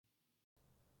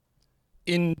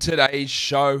In today's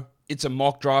show, it's a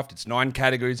mock draft. It's 9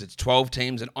 categories. It's 12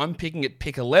 teams. And I'm picking at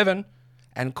pick 11.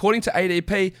 And according to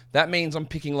ADP, that means I'm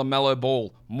picking LaMelo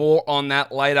Ball. More on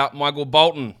that later. Michael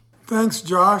Bolton. Thanks,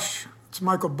 Josh. It's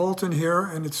Michael Bolton here,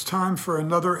 and it's time for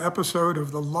another episode of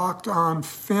the Locked On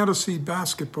Fantasy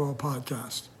Basketball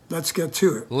Podcast. Let's get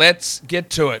to it. Let's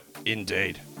get to it,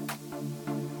 indeed.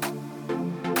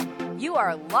 You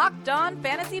are Locked On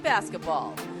Fantasy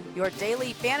Basketball, your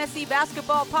daily fantasy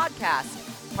basketball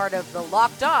podcast, part of the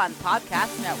Locked On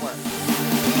Podcast Network.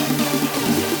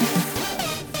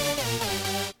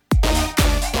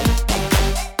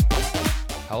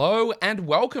 Hello and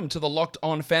welcome to the Locked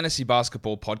On Fantasy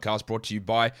Basketball Podcast, brought to you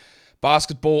by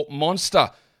Basketball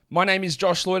Monster. My name is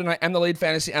Josh Lloyd, and I am the lead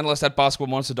fantasy analyst at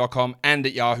basketballmonster.com and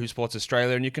at Yahoo Sports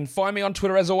Australia. And you can find me on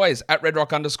Twitter, as always, at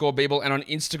redrock_Beeble, and on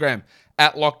Instagram,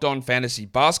 at Locked On Fantasy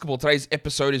Basketball. Today's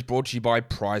episode is brought to you by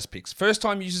Prize Picks.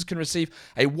 First-time users can receive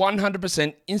a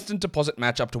 100% instant deposit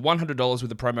match up to $100 with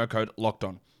the promo code Locked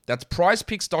On. That's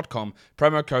prizepicks.com,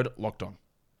 promo code Locked On.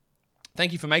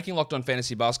 Thank you for making Locked On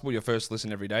Fantasy Basketball your first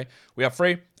listen every day. We are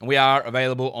free, and we are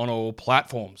available on all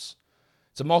platforms.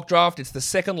 It's a mock draft. It's the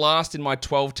second last in my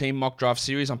 12-team mock draft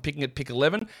series. I'm picking at pick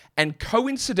 11, and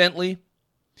coincidentally,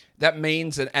 that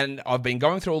means that, and I've been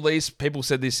going through all these, people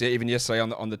said this even yesterday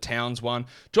on the Towns one.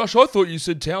 Josh, I thought you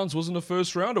said Towns wasn't a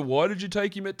first rounder. Why did you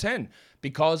take him at 10?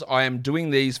 Because I am doing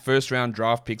these first round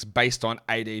draft picks based on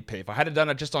ADP. If I had done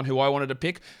it just on who I wanted to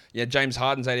pick, James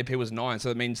Harden's ADP was 9, so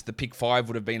that means the pick 5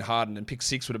 would have been Harden, and pick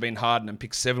 6 would have been Harden, and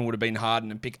pick 7 would have been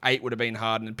Harden, and pick 8 would have been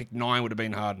Harden, and pick 9 would have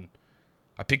been Harden.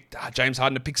 I picked James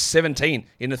Harden to pick 17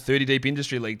 in a 30-deep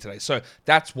industry league today. So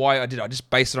that's why I did it. I just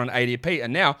based it on ADP.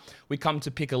 And now we come to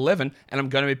pick 11, and I'm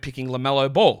going to be picking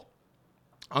LaMelo Ball.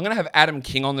 I'm going to have Adam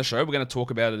King on the show. We're going to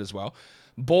talk about it as well.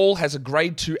 Ball has a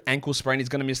grade 2 ankle sprain. He's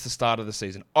going to miss the start of the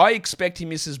season. I expect he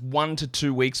misses 1 to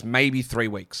 2 weeks, maybe 3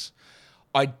 weeks.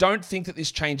 I don't think that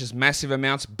this changes massive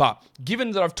amounts, but given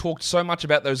that I've talked so much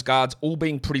about those guards all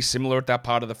being pretty similar at that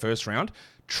part of the first round,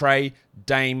 Trey,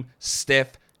 Dame,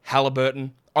 Steph,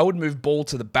 Halliburton, I would move Ball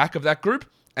to the back of that group,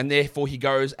 and therefore he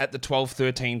goes at the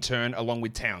 12-13 turn along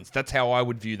with Towns. That's how I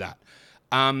would view that.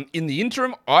 In the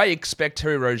interim, I expect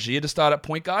Terry Rozier to start at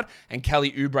point guard and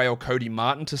Kelly Oubre or Cody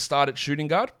Martin to start at shooting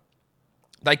guard.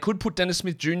 They could put Dennis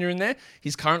Smith Jr. in there.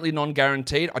 He's currently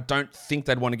non-guaranteed. I don't think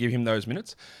they'd want to give him those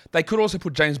minutes. They could also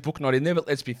put James Bouknight in there, but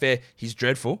let's be fair, he's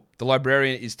dreadful. The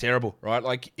librarian is terrible, right?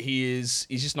 Like, he's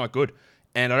just not good.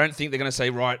 And I don't think they're going to say,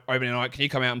 right, opening night, can you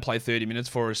come out and play 30 minutes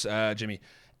for us, Jimmy?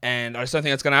 And I just don't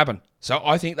think that's going to happen. So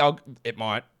I think it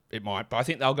might, but I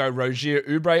think they'll go Rozier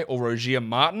Oubre or Rozier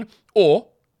Martin, or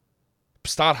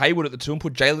start Hayward at the 2 and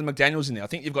put Jalen McDaniels in there. I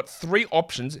think you've got 3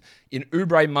 options in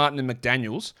Oubre, Martin, and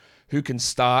McDaniels who can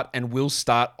start and will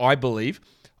start, I believe,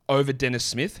 over Dennis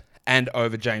Smith and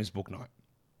over James Bouknight.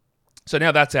 So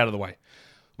now that's out of the way.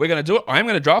 We're going to do it. I am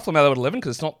going to draft LaMelo at 11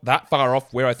 because it's not that far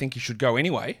off where I think he should go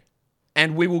anyway.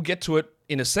 And we will get to it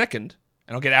in a second,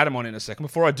 and I'll get Adam on in a second.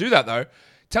 Before I do that, though,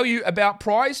 tell you about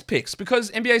Prize Picks, because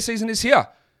NBA season is here.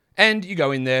 And you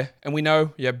go in there, and we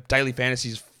know daily fantasy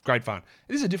is great fun.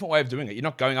 It is a different way of doing it. You're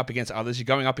not going up against others. You're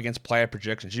going up against player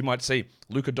projections. You might see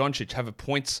Luka Doncic have a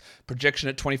points projection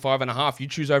at 25.5. You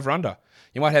choose over-under.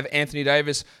 You might have Anthony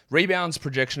Davis rebounds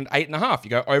projection at 8.5.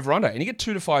 You go over-under, and you get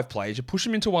 2 to 5 players. You push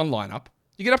them into one lineup.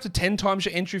 You get up to 10 times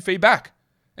your entry fee back.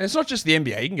 And it's not just the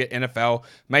NBA. You can get NFL,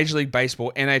 Major League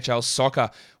Baseball, NHL, soccer,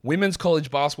 women's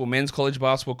college basketball, men's college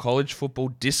basketball, college football,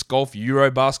 disc golf, Euro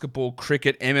basketball,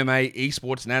 cricket, MMA,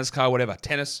 esports, NASCAR, whatever,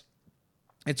 tennis.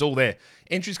 It's all there.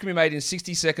 Entries can be made in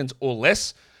 60 seconds or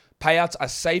less. Payouts are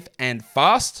safe and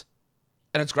fast.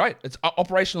 And it's great. It's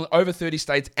operational in over 30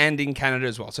 states and in Canada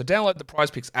as well. So download the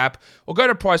PrizePicks app or go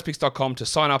to prizepicks.com to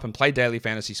sign up and play daily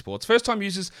fantasy sports. First-time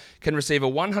users can receive a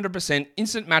 100%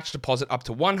 instant match deposit up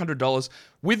to $100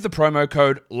 with the promo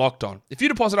code LOCKEDON. If you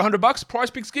deposit $100,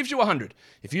 PrizePicks gives you $100.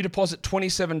 If you deposit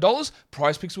 $27,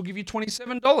 PrizePicks will give you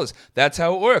 $27. That's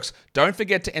how it works. Don't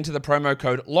forget to enter the promo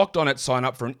code LOCKEDON at sign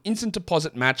up for an instant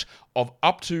deposit match of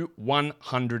up to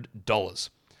 $100.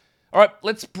 All right,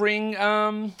 let's bring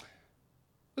Adam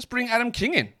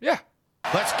King in. Yeah.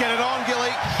 Let's get it on,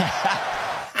 Gilly.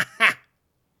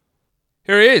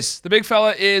 Here he is. The big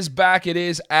fella is back. It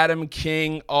is Adam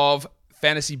King of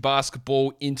Fantasy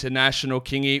Basketball International.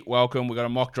 Kingy, welcome. We've got a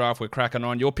mock draft we're cracking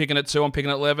on. You're picking at 2. I'm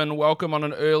picking at 11. Welcome on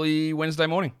an early Wednesday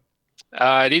morning.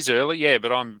 It is early, yeah,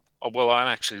 but I'm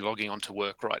actually logging on to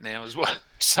work right now as well.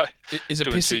 So is it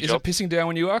pissing down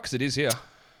when you are? Because it is here.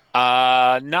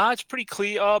 No, it's pretty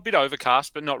clear. Oh, a bit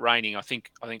overcast, but not raining. I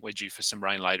think we're due for some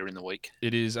rain later in the week.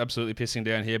 It is absolutely pissing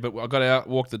down here, but I got out,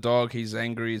 walked the dog. He's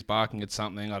angry. He's barking at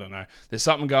something. I don't know. There's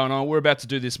something going on. We're about to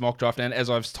do this mock draft, and as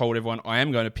I've told everyone, I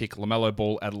am going to pick LaMelo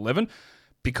Ball at 11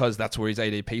 because that's where his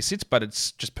ADP sits, but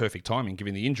it's just perfect timing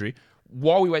given the injury.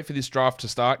 While we wait for this draft to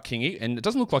start, Kingy, and it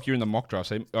doesn't look like you're in the mock draft,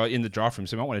 so, in the draft room,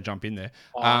 so you might want to jump in there.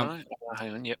 Hang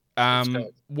on, yep.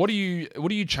 What are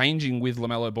you changing with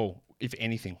LaMelo Ball, if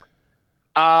anything?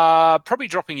 Probably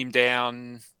dropping him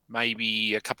down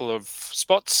maybe a couple of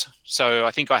spots. So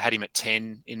I think I had him at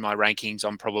 10 in my rankings.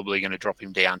 I'm probably going to drop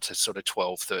him down to sort of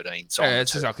 12, 13. So yeah,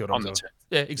 that's exactly what I'm doing.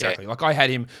 Yeah, exactly. Yeah. Like I had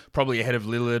him probably ahead of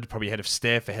Lillard, probably ahead of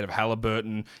Steph, ahead of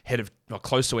Halliburton,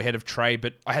 close to ahead of Trey,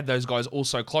 but I had those guys all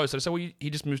so close. So I said, well, he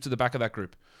just moves to the back of that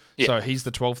group. Yeah. So he's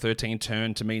the 12-13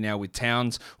 turn to me now with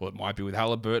Towns, or it might be with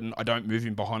Halliburton. I don't move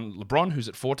him behind LeBron, who's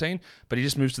at 14, but he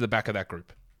just moves to the back of that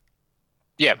group.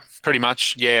 Yeah, pretty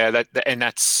much. Yeah,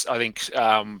 that's I think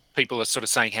people are sort of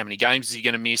saying how many games is he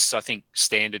going to miss. I think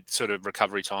standard sort of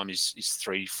recovery time is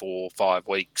 3, 4, 5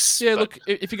 weeks. Yeah, look,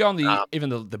 if you go on even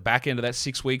the back end of that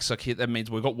 6 weeks, like that means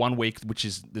we've got 1 week which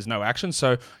is there's no action,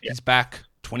 so he's back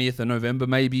 20th of November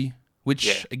maybe.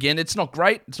 Which again, it's not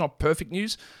great, it's not perfect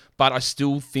news, but I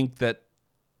still think that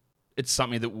it's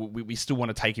something that we still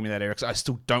want to take him in that area. Because I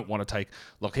still don't want to take...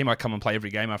 Look, he might come and play every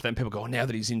game after that. And people go, now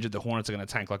that he's injured, the Hornets are going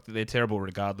to tank. Like, they're terrible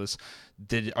regardless.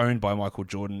 They're owned by Michael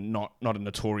Jordan, not a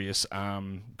notorious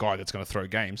guy that's going to throw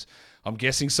games, I'm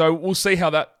guessing. So we'll see how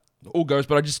that all goes.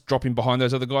 But I just drop him behind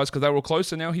those other guys because they were all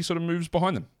close, and now he sort of moves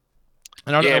behind them.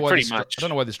 And I don't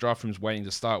know why this draft room's waiting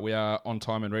to start. We are on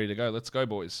time and ready to go. Let's go,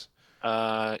 boys.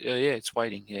 It's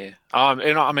waiting. Yeah.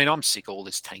 And I mean, I'm sick of all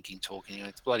this tanking talking.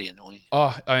 It's bloody annoying.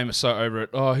 Oh, I am so over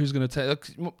it. Oh, who's going to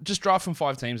take? Just draft from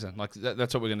 5 teams then. Like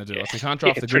that's what we're going to do. Like, we can't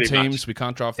draft the good teams. Much. We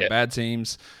can't draft the bad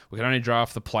teams. We can only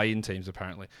draft the play-in teams.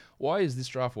 Apparently, why is this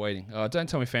draft waiting? Don't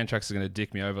tell me Fantrax are going to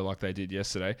dick me over like they did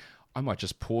yesterday. I might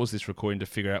just pause this recording to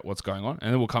figure out what's going on,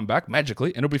 and then we'll come back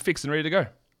magically, and it'll be fixed and ready to go.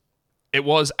 It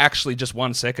was actually just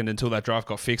 1 second until that draft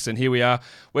got fixed, and here we are.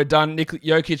 We're done. Nikola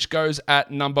Jokic goes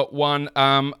at number 1.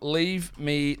 Leave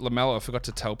me LaMelo. I forgot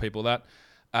to tell people that.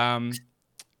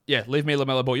 Leave me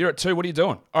LaMelo Ball. You're at 2. What are you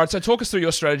doing? All right, so talk us through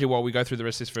your strategy while we go through the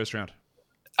rest of this first round.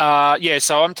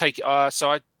 So I'm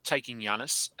taking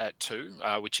Giannis at 2,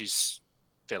 which is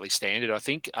fairly standard, I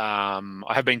think. I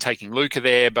have been taking Luka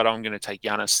there, but I'm going to take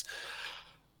Giannis.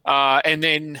 And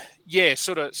then,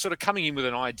 sort of coming in with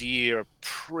an idea, a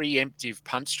preemptive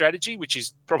punt strategy, which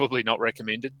is probably not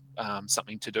recommended,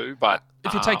 something to do. But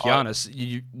if you take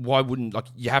Giannis, why wouldn't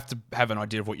you have to have an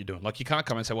idea of what you're doing? Like, you can't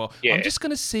come and say, well, I'm just going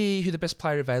to see who the best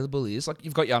player available is. Like,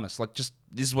 you've got Giannis. Like, just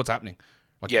this is what's happening.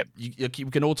 Like, we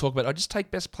can all talk about, I just take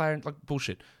best player. Like,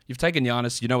 bullshit. You've taken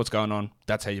Giannis. You know what's going on.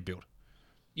 That's how you build.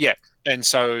 Yeah, and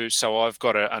so I've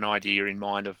got an idea in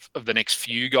mind of the next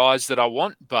few guys that I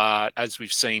want, but as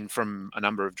we've seen from a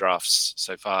number of drafts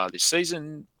so far this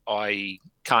season, I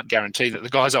can't guarantee that the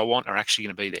guys I want are actually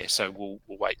going to be there. So we'll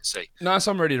wait and see. No,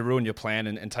 so I'm ready to ruin your plan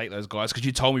and take those guys because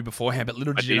you told me beforehand, but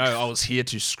little did you know I was here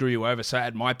to screw you over. So I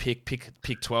had my pick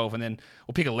 12, and then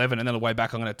we'll pick 11, and then on the way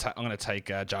back I'm going to take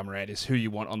Ja Morant is who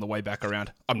you want on the way back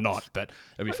around. I'm not, but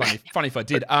it'd be funny if I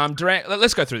did. Durant,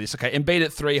 let's go through this. Okay, Embiid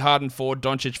at 3, Harden 4,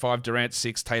 Doncic 5, Durant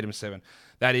 6, Tatum 7.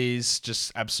 That is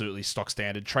just absolutely stock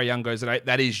standard. Trae Young goes at 8.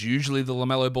 That is usually the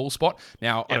LaMelo Ball spot.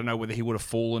 Now, I don't know whether he would have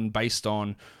fallen based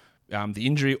on the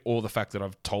injury or the fact that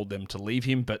I've told them to leave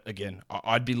him. But again,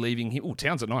 I'd be leaving him. Oh,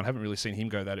 Towns at 9. I haven't really seen him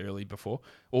go that early before.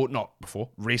 Or not before,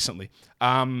 recently.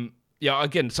 Again,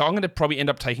 so I'm going to probably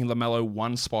end up taking LaMelo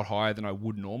 1 spot higher than I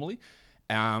would normally.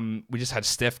 We just had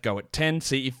Steph go at 10.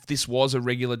 See, if this was a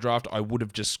regular draft, I would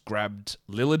have just grabbed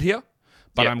Lillard here.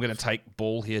 But I'm going to take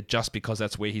Ball here just because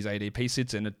that's where his ADP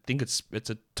sits, and I think it's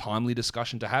a timely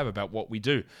discussion to have about what we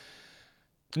do.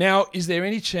 Now, is there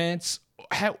any chance...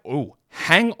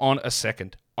 hang on a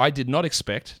second. I did not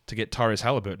expect to get Tyrese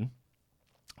Halliburton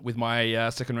with my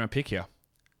second-round pick here.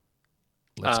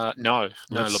 No.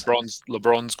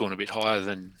 LeBron's gone a bit higher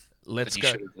than... Let's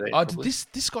than go. He there,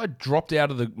 this guy dropped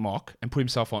out of the mock and put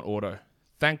himself on auto.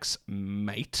 Thanks,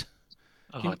 mate.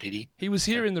 Oh, did he? He was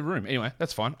here in the room. Anyway,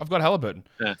 that's fine. I've got Halliburton.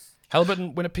 Yeah.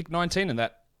 Halliburton went at pick 19 in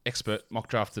that expert mock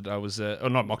draft that I was... or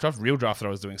not mock draft, real draft that I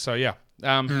was doing. So, yeah.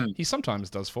 He sometimes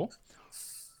does fall.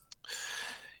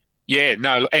 Yeah,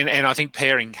 no, and I think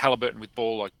pairing Halliburton with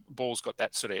Ball, like Ball's got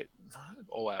that sort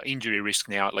of injury risk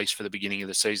now, at least for the beginning of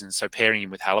the season. So pairing him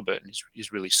with Halliburton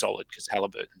is really solid because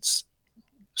Halliburton's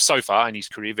so far in his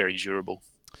career very durable.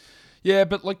 Yeah,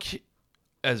 but like...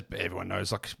 As everyone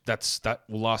knows, like that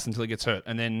will last until he gets hurt.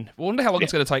 And then, I wonder how long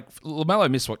it's going to take. LaMelo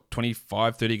missed,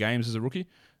 25, 30 games as a rookie?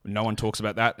 No one talks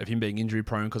about that, of him being injury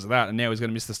prone because of that, and now he's going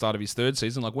to miss the start of his third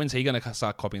season. Like, when's he going to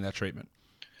start copying that treatment?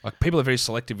 Like, people are very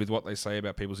selective with what they say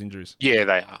about people's injuries. Yeah,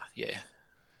 they are. Yeah.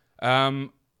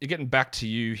 You're getting back to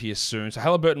you here soon. So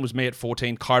Halliburton was me at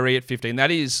 14, Kyrie at 15. That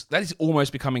is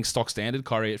almost becoming stock standard,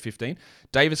 Kyrie at 15.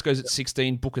 Davis goes at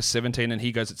 16, Booker 17, and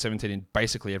he goes at 17 in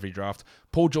basically every draft.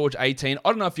 Paul George 18. I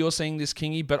don't know if you're seeing this,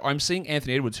 Kingy, but I'm seeing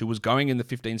Anthony Edwards, who was going in the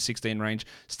 15-16 range,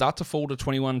 start to fall to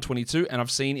 21, 22, and I've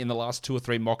seen in the last 2 or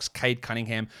 3 mocks, Cade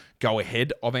Cunningham go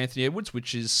ahead of Anthony Edwards,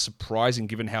 which is surprising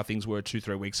given how things were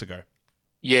 2-3 weeks ago.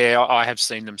 Yeah, I have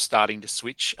seen them starting to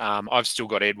switch. I've still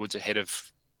got Edwards ahead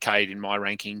of Cade in my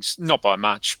rankings, not by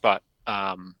much, but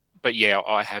yeah,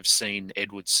 I have seen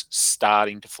Edwards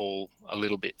starting to fall a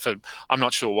little bit. I'm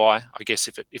not sure why. I guess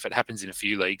if it happens in a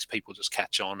few leagues, people just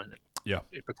catch on and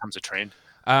it becomes a trend.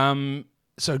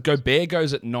 So Gobert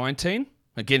goes at 19.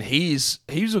 Again, he's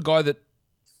a guy that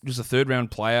was a 3rd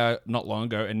round player not long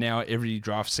ago, and now every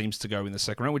draft seems to go in the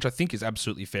 2nd round, which I think is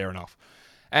absolutely fair enough.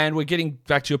 And we're getting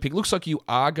back to your pick. Looks like you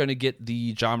are going to get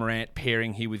the Ja Morant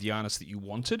pairing here with Giannis that you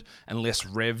wanted, unless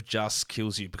Rev just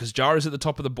kills you. Because Ja is at the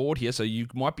top of the board here, so you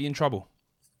might be in trouble.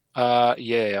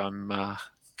 Yeah, I'm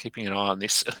keeping an eye on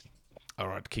this. All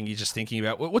right, King, you're just thinking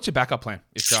about what's your backup plan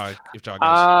if Ja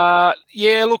goes?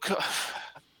 Yeah, look,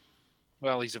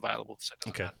 well, he's available. So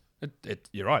okay,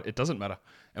 you're right. It doesn't matter.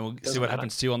 And we'll see what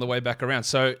happens to you on the way back around.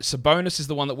 So Sabonis is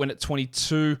the one that went at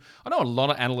 22. I know a lot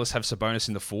of analysts have Sabonis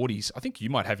in the 40s. I think you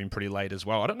might have him pretty late as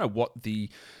well. I don't know what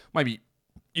maybe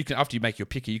you can, after you make your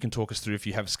pick, you can talk us through if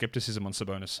you have skepticism on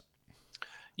Sabonis.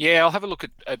 Yeah, I'll have a look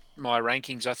at my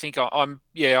rankings. I think I'm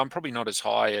probably not as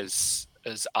high as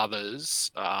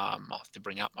others. I'll have to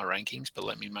bring up my rankings, but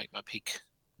let me make my pick.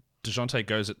 DeJounte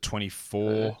goes at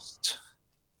 24.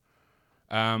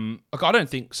 Look, I don't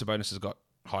think Sabonis has got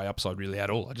high upside really at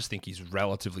all. I just think he's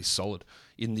relatively solid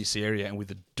in this area, and with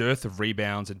the dearth of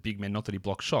rebounds and big men, not that he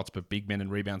blocks shots, but big men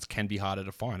and rebounds can be harder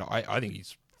to find. I think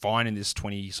he's fine in this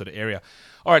 20 sort of area.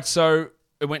 All right, so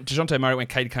it went DeJounte Murray, went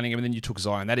Cade Cunningham, and then you took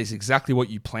Zion. That is exactly what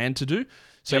you planned to do.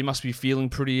 So You must be feeling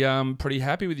pretty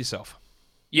happy with yourself.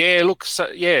 Yeah, look, so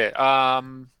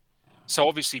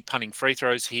obviously punting free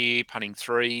throws here, punting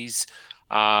threes.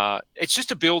 It's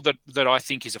just a build that I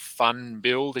think is a fun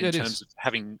build in terms of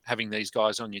having these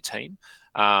guys on your team.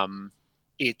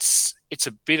 It's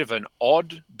a bit of an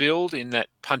odd build in that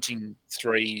punting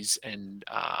threes and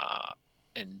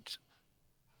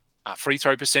free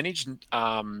throw percentage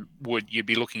you'd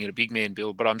be looking at a big man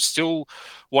build, but I'm still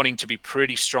wanting to be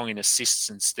pretty strong in assists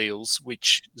and steals,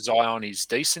 which Zion is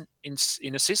decent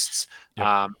in assists,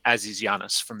 as is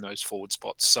Giannis from those forward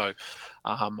spots. So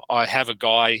I have a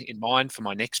guy in mind for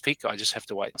my next pick. I just have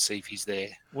to wait and see if he's there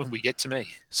when we get to me.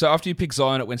 So after you pick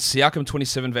Zion, it went Siakam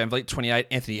 27, Van Vliet 28,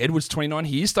 Anthony Edwards 29.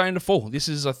 He is starting to fall. This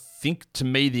is, I think, to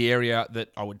me, the area that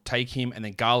I would take him, and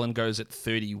then Garland goes at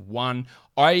 31.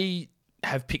 I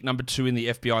have picked number 2 in the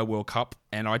FBI World Cup,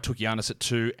 and I took Giannis at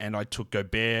 2, and I took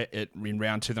Gobert in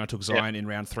round 2, then I took Zion in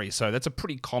round 3. So that's a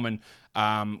pretty common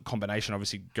combination.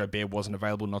 Obviously, Gobert wasn't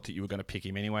available, not that you were going to pick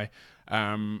him anyway.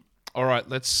 All right,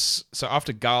 so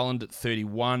after Garland at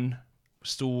 31,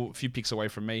 still a few picks away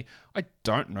from me. I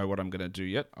don't know what I'm going to do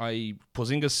yet.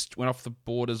 Porzingis went off the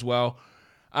board as well.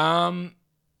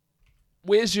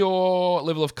 Where's your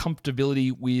level of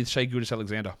comfortability with Shai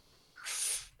Gilgeous-Alexander?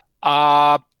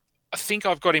 I think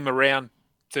I've got him around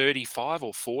 35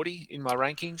 or 40 in my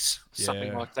rankings,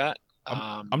 something like that.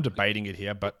 I'm debating it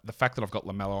here, but the fact that I've got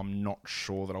LaMelo, I'm not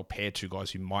sure that I'll pair 2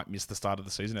 guys who might miss the start of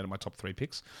the season out of my top 3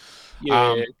 picks.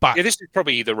 But this is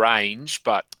probably the range,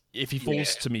 but if he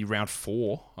falls to me round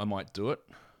 4, I might do it.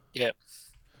 Yeah.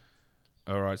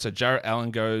 All right, so Jarrett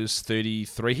Allen goes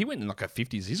 33. He went in like a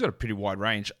 50s. He's got a pretty wide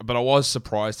range, but I was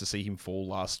surprised to see him fall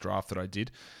last draft that I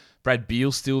did. Brad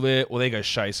Beal's still there. Well, there goes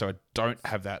Shai, so I don't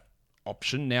have that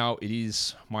option. Now it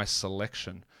is my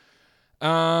selection.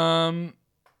 Okay,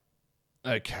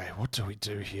 what do we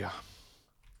do here?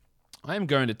 I'm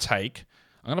going to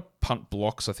punt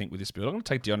blocks, I think, with this build. I'm going to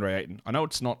take DeAndre Ayton. I know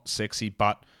it's not sexy,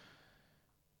 but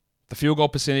the field goal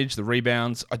percentage, the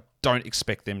rebounds, I don't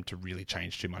expect them to really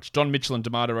change too much. Don Mitchell and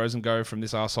DeMar DeRozan go from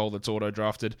this arsehole that's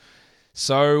auto-drafted.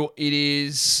 So it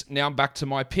is now back to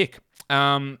my pick.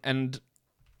 And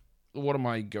what am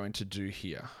I going to do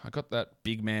here? I got that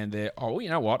big man there. Oh, you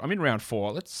know what? I'm in round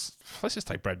 4. Let's just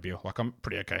take Brad Beal. Like, I'm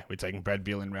pretty okay with taking Brad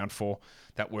Beal in round 4.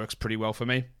 That works pretty well for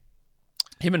me.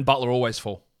 Him and Butler always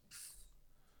fall.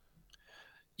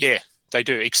 Yeah, they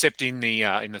do, except in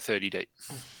the 30 deep.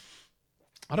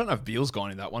 I don't know if Beal's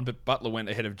gone in that one, but Butler went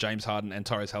ahead of James Harden and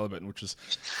Tyrese Halliburton, which is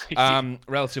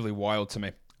relatively wild to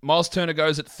me. Miles Turner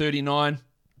goes at 39.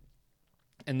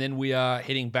 and then we are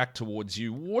heading back towards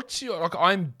you.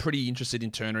 I'm pretty interested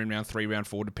in Turner in round 3, round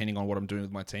 4, depending on what I'm doing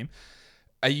with my team.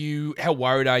 How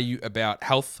worried are you about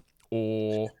health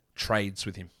or trades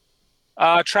with him?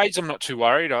 Trades, I'm not too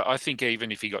worried. I think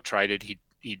even if he got traded,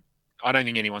 I don't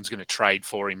think anyone's going to trade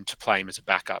for him to play him as a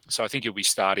backup. So I think he'll be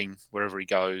starting wherever he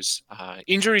goes.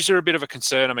 Injuries are a bit of a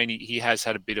concern. I mean, he has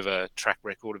had a bit of a track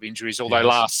record of injuries, although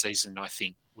last season I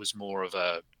think was more of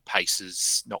a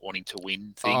Pacers not wanting to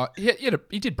win thing.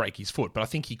 He did break his foot, but I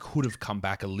think he could have come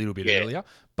back a little bit earlier.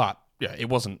 But yeah, it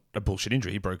wasn't a bullshit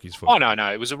injury. He broke his foot. Oh,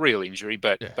 no, it was a real injury.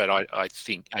 But I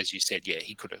think, as you said,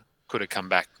 he could have come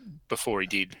back before he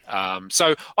did.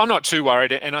 So I'm not too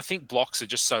worried. And I think blocks are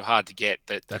just so hard to get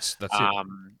that's it.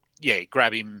 Yeah,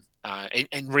 grab him.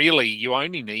 And really, you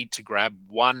only need to grab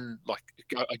one, like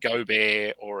a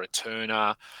Gobert or a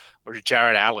Turner or a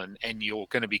Jared Allen, and you're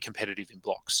going to be competitive in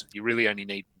blocks. You really only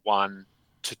need 1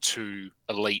 to 2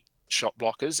 elite shot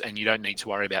blockers, and you don't need to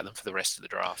worry about them for the rest of the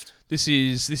draft. This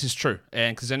is true,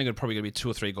 and because there's only probably going to be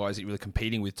 2 or 3 guys that you're really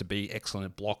competing with to be excellent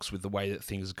at blocks with the way that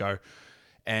things go.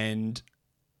 And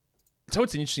so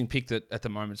it's an interesting pick that at the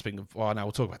moment, speaking of,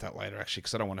 we'll talk about that later actually,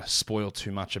 because I don't want to spoil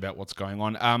too much about what's going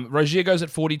on. Rozier goes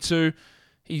at 42.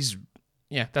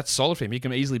 That's solid for him. He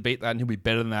can easily beat that, and he'll be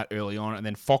better than that early on. And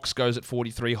then Fox goes at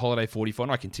 43, Holiday 44,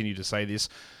 and I continue to say this.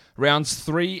 Rounds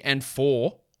 3 and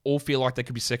 4 all feel like they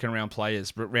could be second-round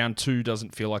players, but round 2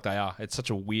 doesn't feel like they are. It's such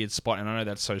a weird spot, and I know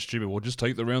that's so stupid. We'll just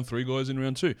take the round 3 guys in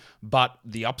round 2. But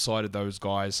the upside of those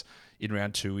guys in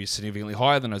round 2 is significantly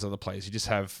higher than those other players.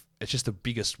 It's just the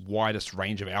biggest, widest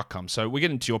range of outcomes. So we're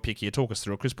getting to your pick here. Talk us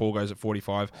through it. Chris Paul goes at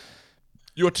 45.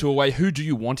 You're 2 away. Who do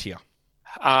you want here?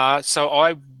 So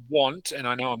I want, and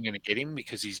I know I'm going to get him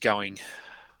because he's going.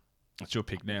 That's your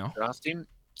pick now. Draft him.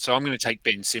 So I'm going to take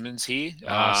Ben Simmons here.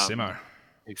 Simo.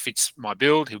 Who fits my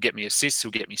build. He'll get me assists.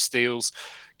 He'll get me steals,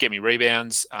 get me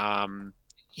rebounds.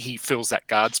 He fills that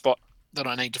guard spot that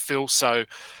I need to fill. So,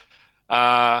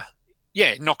 not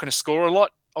going to score a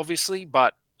lot, obviously,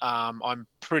 but I'm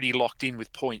pretty locked in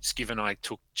with points given I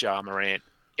took Ja Morant,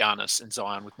 Giannis, and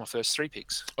Zion with my first 3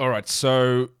 picks. All right,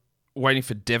 so waiting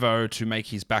for Devo to make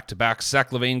his back-to-back.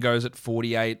 Zach LaVine goes at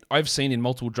 48. I've seen in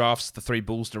multiple drafts the 3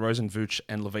 Bulls, DeRozan, Vooch,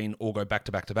 and LaVine all go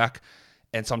back-to-back-to-back.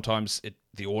 And sometimes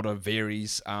the order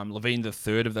varies. LaVine, the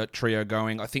third of that trio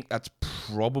going. I think that's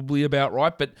probably about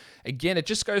right. But again, it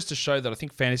just goes to show that I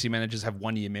think fantasy managers have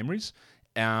 1-year memories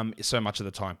so much of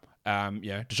the time.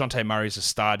 DeJounte Murray's a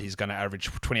stud. He's going to average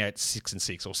 28, 6 and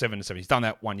 6 or 7 and 7. He's done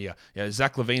that 1 year.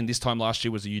 Zach LaVine this time last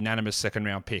year was a unanimous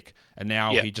second-round pick. And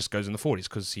now he just goes in the 40s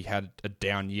because he had a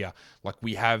down year. Like,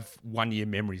 we have 1-year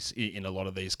memories in a lot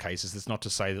of these cases. That's not to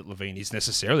say that LaVine is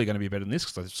necessarily going to be better than this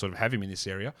because I sort of have him in this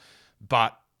area.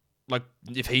 But like,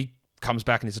 if he comes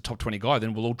back and is a top 20 guy,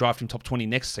 then we'll all draft him top 20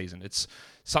 next season. It's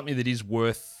something that is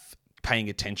worth paying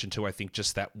attention to, I think,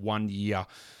 just that 1 year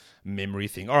memory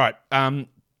thing. All right.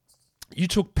 You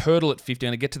took Poeltl at 50. I'm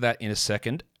going to get to that in a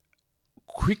second.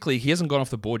 Quickly, he hasn't gone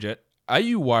off the board yet. Are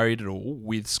you worried at all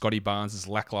with Scotty Barnes'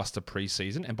 lackluster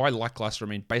preseason? And by lackluster, I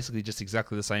mean basically just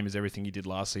exactly the same as everything he did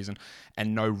last season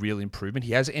and no real improvement.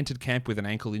 He has entered camp with an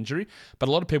ankle injury, but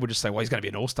a lot of people just say, well, he's going to be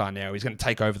an all-star now. He's going to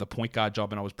take over the point guard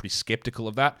job, and I was pretty skeptical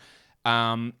of that.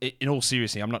 In all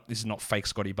seriousness, this is not fake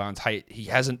Scotty Barnes. Hey, he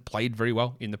hasn't played very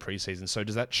well in the preseason, so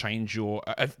does that change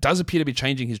it does appear to be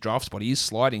changing his draft spot. He is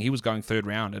sliding. He was going 3rd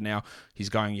round, and now he's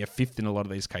going 5th in a lot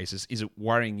of these cases. Is it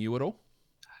worrying you at all?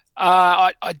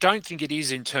 I don't think it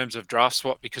is in terms of draft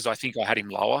spot because I think I had him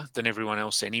lower than everyone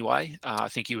else anyway. I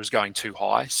think he was going too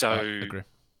high. So, I agree.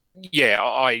 Yeah,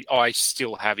 I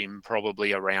still have him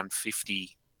probably around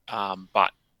 50,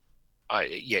 but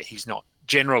he's not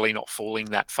generally not falling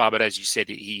that far. But as you said,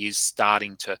 he is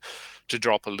starting to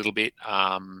drop a little bit.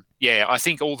 I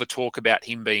think all the talk about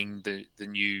him being the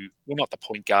new, well, not the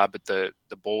point guard, but the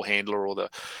ball handler or the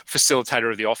facilitator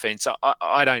of the offense.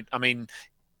 I mean,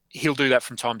 he'll do that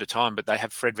from time to time, but they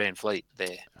have Fred VanVleet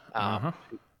there,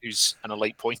 who's an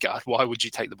elite point guard. Why would you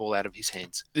take the ball out of his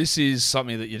hands? This is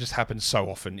something that just happens so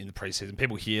often in the preseason.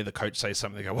 People hear the coach say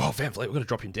something, they go, well, VanVleet, we're going to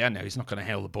drop him down now. He's not going to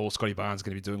handle the ball. Scotty Barnes is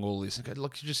going to be doing all this. And go,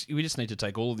 look, we just need to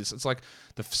take all of this. It's like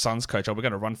the Suns coach, we're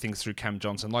going to run things through Cam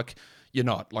Johnson. Like, you're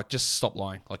not. Like, just stop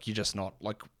lying. Like, you're just not.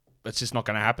 Like, it's just not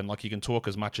going to happen. Like, you can talk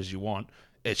as much as you want.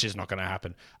 It's just not going to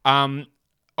happen. I'm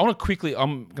going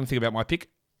to think about my pick.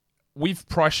 We've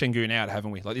priced Şengün out,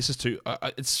 haven't we? Like, this is too.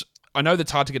 I know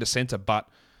that's hard to get a center, but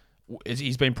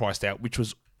he's been priced out, which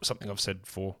was something I've said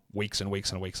for weeks and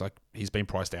weeks and weeks. Like, he's been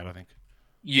priced out, I think.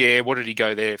 Yeah, what did he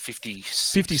go there?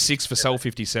 56 for sell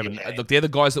 57. Yeah. Look, they're the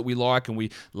guys that we like, and we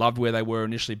loved where they were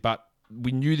initially, but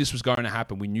we knew this was going to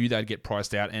happen. We knew they'd get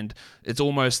priced out, and it's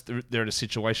almost they're in a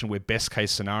situation where best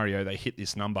case scenario they hit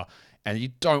this number, and you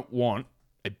don't want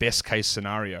a best case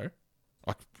scenario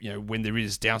like when there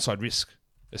is downside risk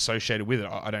associated with it.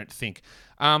 I don't think.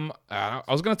 I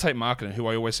was going to take Markkinen, who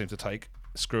I always seem to take.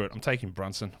 Screw it, I'm taking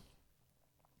Brunson.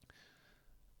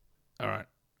 All right.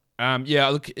 Yeah,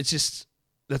 look, it's just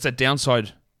that's a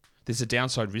downside. There's a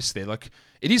downside risk there. Like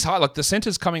it is hard. Like the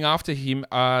centers coming after him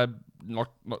are they're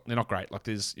not great. Like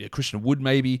there's Christian Wood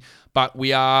maybe, but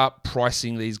we are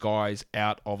pricing these guys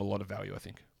out of a lot of value, I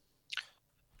think.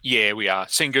 Yeah, we are.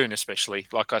 Sengun especially.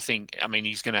 Like I mean,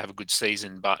 he's going to have a good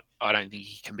season, but I don't think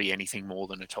he can be anything more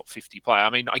than a top 50 player. I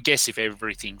mean, I guess if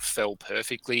everything fell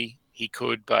perfectly, he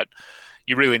could, but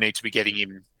you really need to be getting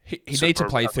him. He needs to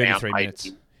play 33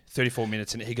 minutes. 34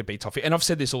 minutes and he could be top. And I've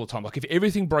said this all the time. Like if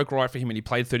everything broke right for him and he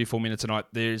played 34 minutes a night,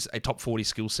 there's a top 40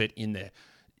 skill set in there.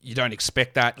 You don't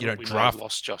expect that. You don't draft. We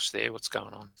lost Josh there. What's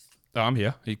going on? Oh, I'm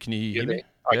here. Can you hear me?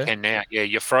 I can now. Yeah,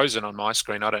 you're frozen on my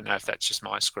screen. I don't know if that's just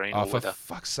my screen or whether.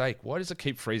 For fuck's sake. Why does it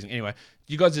keep freezing? Anyway,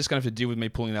 you guys are just going to have to deal with me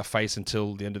pulling that face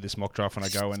until the end of this mock draft when I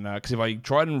go. And because if I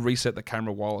try and reset the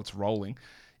camera while it's rolling,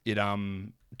 it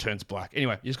turns black.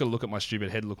 Anyway, you just got to look at my stupid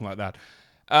head looking like that.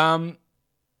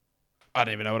 I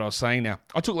don't even know what I was saying now.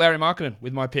 I took Larry Markkinen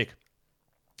with my pick.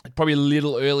 Probably a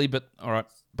little early, but all right.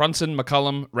 Brunson,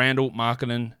 McCullum, Randall,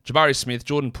 Markkinen, Jabari Smith,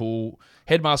 Jordan Poole,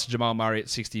 Headmaster Jamal Murray at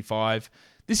 65.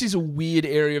 This is a weird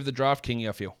area of the draft, Kingy,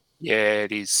 I feel. Yeah,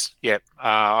 it is. Yeah.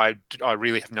 I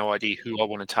really have no idea who I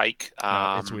want to take.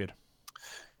 No, it's weird.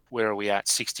 Where are we at?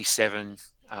 67.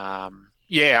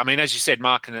 Yeah, I mean, as you said,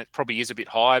 Markkinen probably is a bit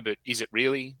high, but is it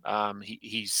really?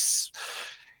 He's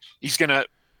going to...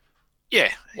 Yeah,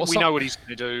 well, we know what he's going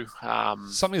to do.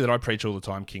 Something that I preach all the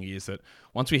time, Kingy, is that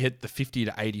once we hit the 50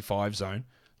 to 85 zone,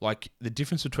 like the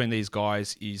difference between these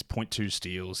guys is 0.2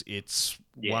 steals. It's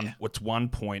 1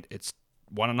 point. It's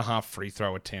 1.5 free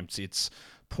throw attempts. It's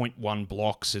 0.1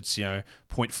 blocks. It's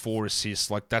 0.4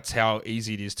 assists. Like that's how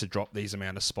easy it is to drop these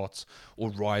amount of spots or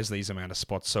rise these amount of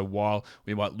spots. So while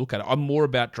we might look at it, I'm more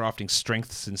about drafting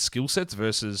strengths and skill sets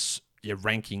versus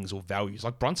rankings or values.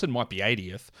 Like Brunson might be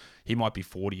 80th, he might be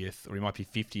 40th, or he might be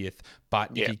 50th, but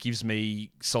if he gives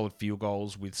me solid field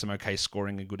goals with some okay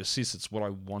scoring and good assists, it's what I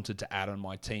wanted to add on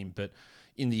my team. But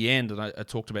in the end, and I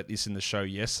talked about this in the show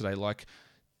yesterday, like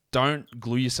don't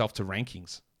glue yourself to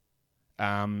rankings.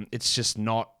 It's just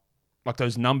not, like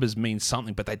those numbers mean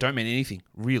something, but they don't mean anything,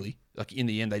 really. Like in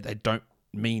the end, they don't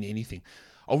mean anything.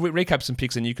 I'll recap some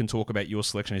picks and you can talk about your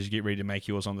selection as you get ready to make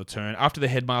yours on the turn. After the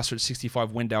Headmaster at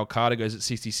 65, Wendell Carter goes at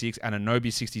 66,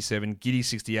 Anunoby 67, Giddey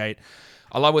 68.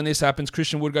 I love when this happens.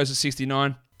 Christian Wood goes at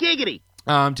 69. Giggity!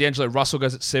 D'Angelo Russell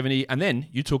goes at 70, and then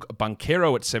you took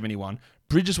Banchero at 71,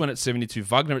 Bridges went at 72,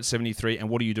 Wagner at 73, and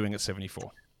what are you doing at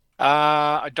 74?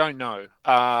 I don't know.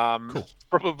 Cool.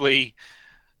 Probably,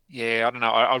 I don't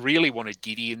know. I really wanted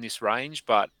Giddey in this range,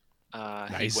 but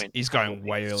he's going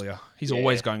way earlier. He's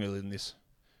always going earlier than this.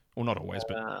 Well, not always,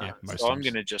 but most so times. I'm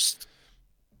going to just...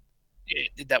 Yeah,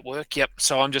 did that work? Yep.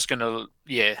 So I'm just going to...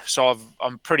 Yeah, so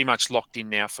I'm pretty much locked in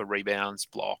now for rebounds,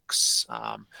 blocks.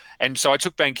 And so I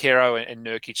took Banchero and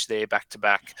Nurkic there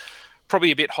back-to-back.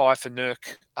 Probably a bit high for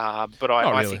Nurk, but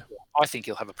I think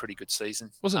he'll have a pretty good season.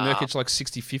 Wasn't Nurkic like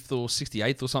 65th or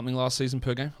 68th or something last season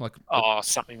per game?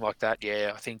 Something like that.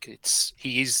 Yeah, I think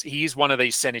he is one of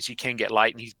these centers you can get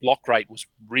late, and his block rate was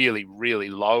really, really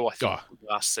low. I think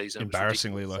last season,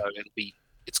 embarrassingly low. So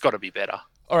it's got to be better.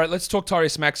 All right, let's talk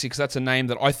Tyrese Maxey because that's a name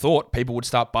that I thought people would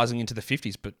start buzzing into the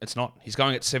 50s, but it's not. He's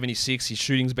going at 76. His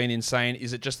shooting's been insane.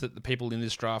 Is it just that the people in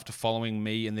this draft are following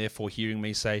me and therefore hearing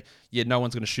me say, no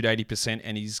one's going to shoot 80%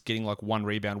 and he's getting like 1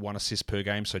 rebound, 1 assist per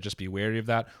game, so just be wary of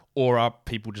that? Or are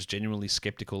people just genuinely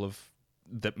skeptical of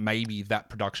that maybe that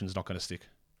production's not going to stick?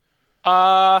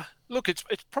 Look, it's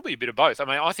probably a bit of both. I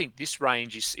mean, I think this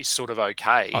range is sort of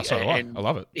okay. Oh, so do I. I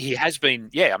love it. He has been,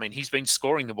 he's been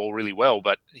scoring the ball really well,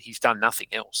 but he's done nothing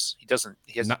else. He doesn't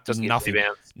get nothing.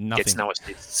 rebounds, gets no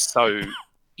assists. So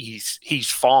he's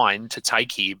fine to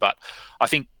take here, but I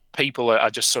think people are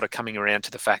just sort of coming around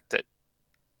to the fact that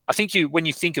I think when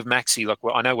you think of Maxey, like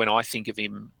I know when I think of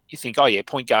him, you think,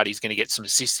 point guard, he's going to get some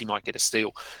assists, he might get a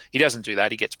steal. He doesn't do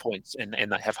that. He gets points, and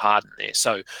they have Harden there.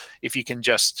 So if you can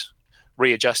just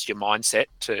readjust your mindset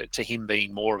to him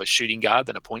being more of a shooting guard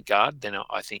than a point guard, then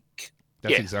I think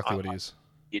that's exactly what he is.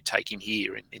 You'd take him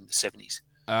here in the 70s.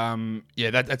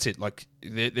 That's it. Like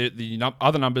the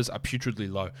other numbers are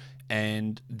putridly low,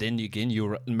 and then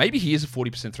again, maybe he is a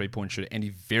 40% 3-point shooter, and he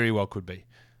very well could be,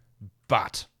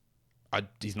 but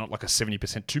he's not like a 70%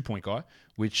 2-point guy,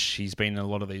 which he's been in a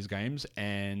lot of these games,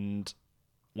 and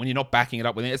when you're not backing it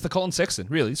up with it. It's the Colin Sexton,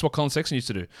 really. It's what Colin Sexton used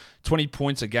to do. 20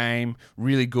 points a game,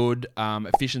 really good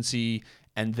efficiency,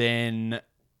 and then,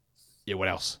 what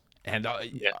else? And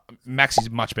Max is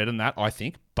much better than that, I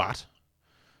think, but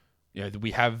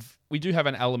we do have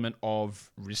an element of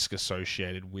risk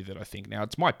associated with it, I think. Now,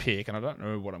 it's my pick, and I don't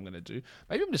know what I'm going to do.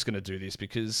 Maybe I'm just going to do this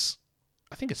because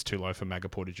I think it's too low for Maga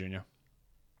Porter Jr.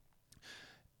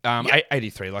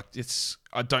 83,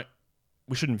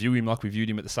 we shouldn't view him like we viewed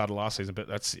him at the start of last season, but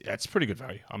that's pretty good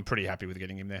value. I'm pretty happy with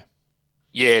getting him there.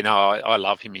 Yeah, no, I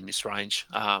love him in this range.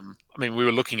 We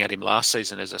were looking at him last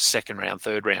season as a second round,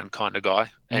 third round kind of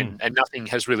guy, and nothing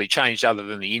has really changed other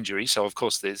than the injury. So of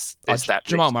course there's that.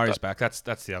 Jamal Murray's back. That's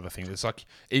the other thing. It's like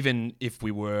even if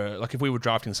we were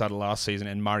drafting the start of last season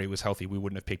and Murray was healthy, we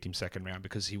wouldn't have picked him second round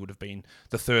because he would have been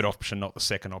the third option, not the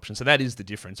second option. So that is the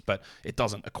difference, but it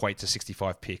doesn't equate to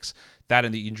 65 picks. That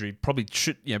and the injury probably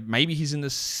should. Maybe he's in the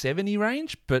 70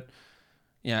 range, but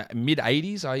mid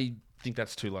 80s. I think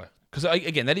that's too low. Because,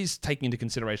 again, that is taking into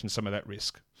consideration some of that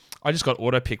risk. I just got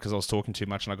auto-picked because I was talking too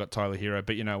much and I got Tyler Hero.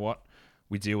 But you know what?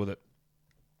 We deal with it.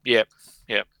 Yeah.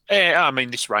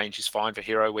 This range is fine for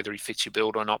Hero, whether he fits your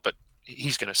build or not, but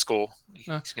he's going to score.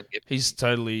 He's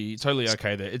totally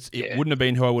okay there. It wouldn't have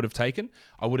been who I would have taken.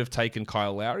 I would have taken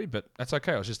Kyle Lowry, but that's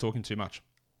okay. I was just talking too much.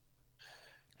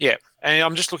 Yeah, and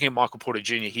I'm just looking at Michael Porter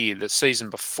Jr. here. The season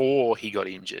before he got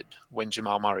injured, when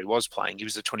Jamal Murray was playing, he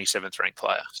was the 27th ranked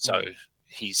player. So...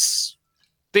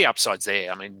 the upside's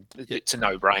there. It's a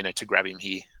no-brainer to grab him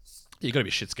here. You got to be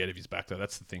shit scared if he's back, though.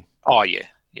 That's the thing. Oh, yeah.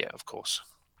 Yeah, of course.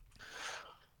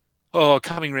 Oh,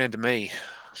 coming round to me.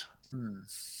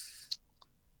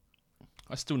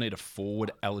 I still need a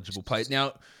forward-eligible player.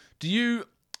 Now,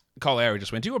 Kyle Lowry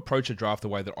just went, do you approach a draft the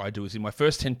way that I do? Is in my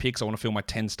first 10 picks, I want to fill my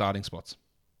 10 starting spots?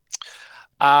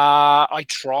 I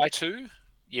try to,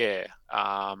 yeah.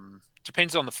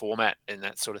 Depends on the format and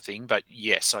that sort of thing. But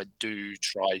yes, I do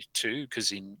try to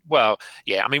because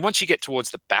once you get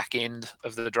towards the back end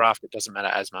of the draft, it doesn't matter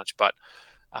as much. But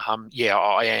I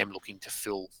am looking to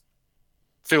fill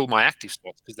my active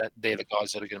spots because they're the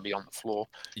guys that are going to be on the floor.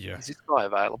 Yeah. Is this guy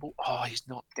available? Oh, he's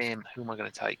not. Damn, who am I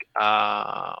going to take?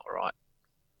 All right.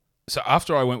 So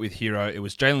after I went with Hero, it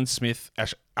was Jalen Smith.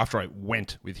 After I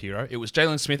went with Hero, it was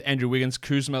Jalen Smith, Andrew Wiggins,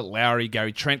 Kuzma, Lowry,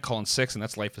 Gary Trent, Colin Sexton.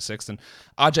 That's late for Sexton.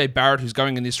 RJ Barrett, who's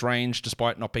going in this range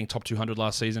despite not being top 200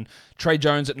 last season. Trey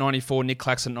Jones at 94, Nick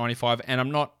Claxton at 95. And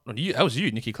I'm not... That was you,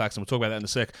 Nicky Claxton. We'll talk about that in a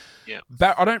sec. Yeah.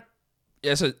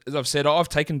 So as I've said, I've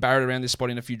taken Barrett around this spot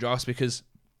in a few drafts because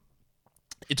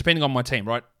it's depending on my team,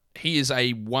 right? He is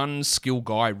a one skill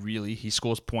guy, really. He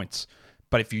scores points.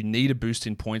 But if you need a boost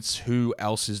in points, who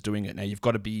else is doing it? Now, you've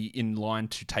got to be in line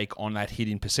to take on that hit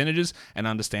in percentages and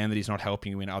understand that he's not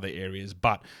helping you in other areas.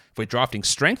 But if we're drafting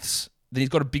strengths, then he's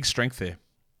got a big strength there.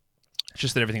 It's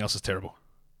just that everything else is terrible.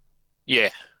 Yeah.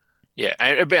 Yeah.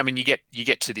 You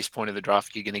get to this point of the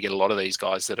draft, you're going to get a lot of these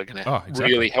guys that are going to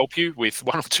really help you with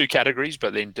one or two categories,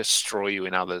 but then destroy you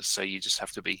in others. So you just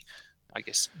have to be...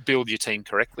 build your team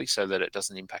correctly so that it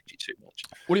doesn't impact you too much.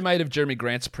 What do you made of Jeremy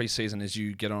Grant's preseason as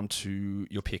you get on to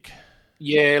your pick?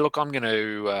 Yeah, look, I'm going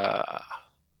to...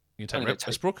 you take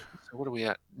Westbrook? What are we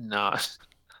at? No.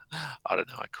 I don't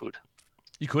know. I could.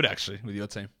 You could, actually, with your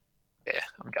team. Yeah,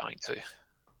 I'm going to.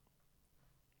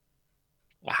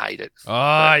 I hate it.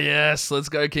 Yes. Let's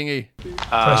go, Kingy.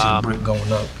 Brick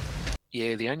going up.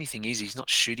 Yeah, the only thing is he's not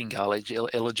shooting guard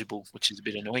eligible, which is a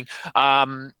bit annoying.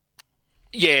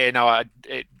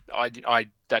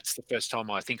 That's the first time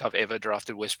I think I've ever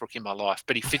drafted Westbrook in my life.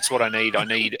 But he fits what I need. I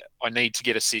need to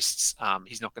get assists.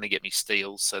 He's not going to get me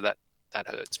steals, so that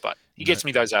hurts. But he gets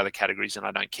me those other categories, and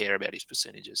I don't care about his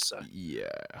percentages. So yeah,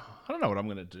 I don't know what I'm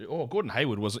going to do. Oh, Gordon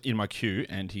Hayward was in my queue,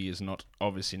 and he is not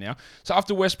obviously now. So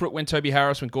after Westbrook, went Toby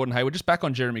Harris, went Gordon Hayward. Just back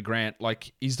on Jeremy Grant.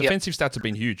 Like his defensive stats have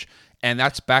been huge, and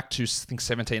that's back to I think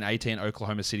 17-18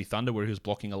 Oklahoma City Thunder, where he was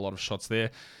blocking a lot of shots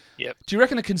there. Yep. Do you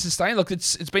reckon it can sustain? Look,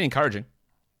 it's been encouraging.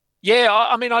 Yeah,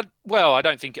 I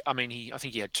don't think. I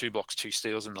think he had 2 blocks, 2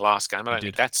 steals in the last game. I don't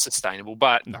think that's sustainable.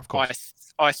 But no, of course.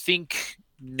 I think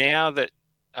now that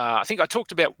I think I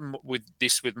talked about with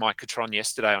Mike Catron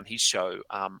yesterday on his show.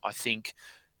 I think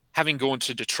having gone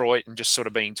to Detroit and just sort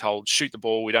of being told, shoot the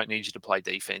ball, we don't need you to play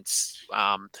defense.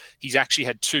 He's actually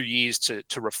had 2 years to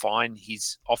refine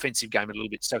his offensive game a little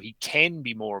bit, so he can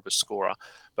be more of a scorer.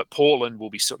 But Portland will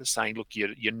be sort of saying, look,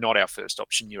 you're not our first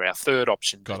option, you're our third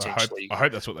option, God, potentially. I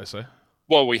hope that's what they say.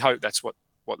 Well, we hope that's what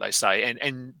they say.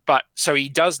 But so he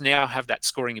does now have that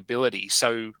scoring ability.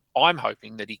 So I'm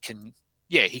hoping that he can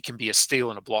be a steal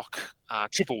and a block,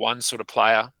 1-1 sort of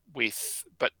player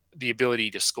but the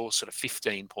ability to score sort of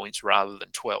 15 points rather than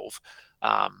 12.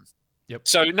 Yep.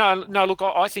 So no. Look,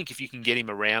 I think if you can get him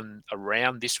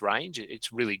around this range,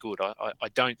 it's really good. I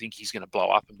don't think he's going to blow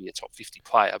up and be a top 50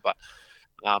 player, but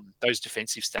those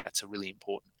defensive stats are really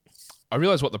important. I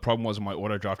realised what the problem was in my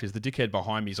auto draft is the dickhead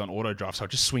behind me is on auto draft, so I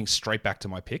just swing straight back to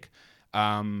my pick. So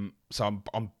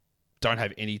I'm don't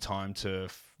have any time to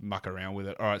muck around with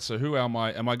it. All right, so who am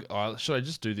I? Should I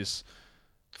just do this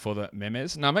for the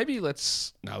memes? No,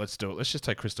 let's do it. Let's just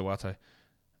take Chris Duarte,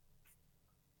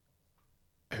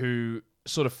 who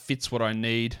sort of fits what I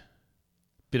need.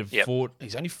 Bit of forward.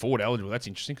 He's only forward eligible. That's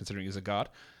interesting considering he's a guard.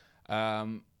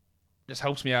 Just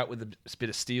helps me out with a bit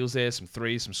of steals there, some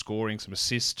threes, some scoring, some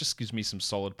assists. Just gives me some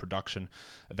solid production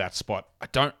at that spot.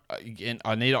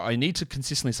 I need to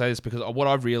consistently say this because what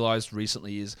I've realized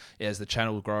recently is as the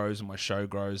channel grows and my show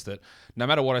grows that no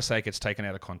matter what I say, it gets taken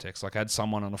out of context. Like I had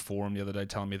someone on a forum the other day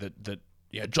telling me that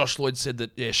Josh Lloyd said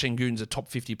that Şengün's a top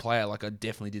 50 player. Like I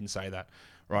definitely didn't say that.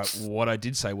 Right, what I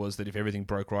did say was that if everything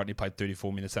broke right and he played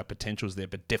 34 minutes, that potential's there,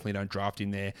 but definitely don't draft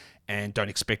him there and don't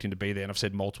expect him to be there. And I've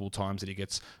said multiple times that he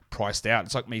gets priced out.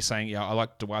 It's like me saying, I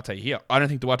like Duarte here. I don't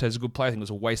think Duarte is a good player. I think it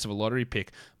was a waste of a lottery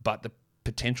pick, but the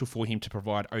potential for him to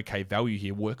provide okay value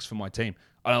here works for my team.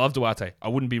 I love Duarte. I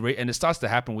wouldn't be... and it starts to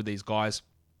happen with these guys.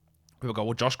 People go,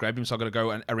 well, Josh grabbed him, so I've got to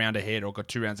go a round ahead or got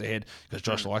 2 rounds ahead because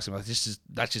Josh likes him.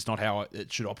 That's just not how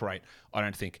it should operate, I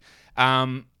don't think.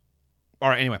 All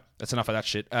right, anyway, that's enough of that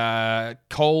shit.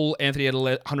 Cole Anthony at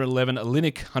 111,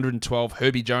 Olynyk 112,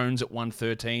 Herbie Jones at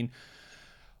 113.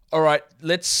 All right,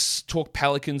 let's talk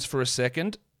Pelicans for a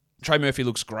second. Trey Murphy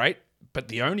looks great, but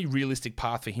the only realistic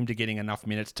path for him to getting enough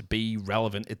minutes to be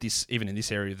relevant at this, even in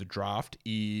this area of the draft,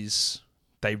 is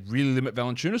they really limit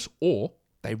Valanciunas or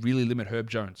they really limit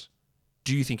Herb Jones.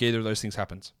 Do you think either of those things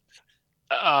happens?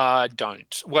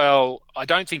 Don't. Well, I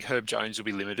don't think Herb Jones will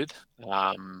be limited.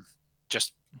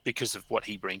 Just because of what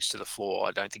he brings to the floor,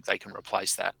 I don't think they can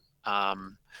replace that.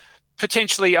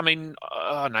 Potentially, I mean,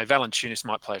 no, Valanciunas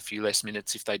might play a few less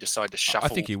minutes if they decide to shuffle.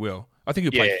 I think he will. I think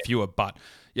he'll play fewer, but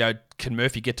can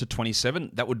Murphy get to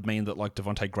 27? That would mean that like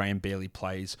Devontae Graham barely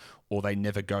plays, or they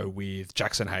never go with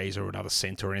Jackson Hayes or another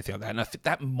center or anything like that. And I think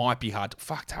that might be hard.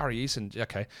 Fuck, Tari Eason.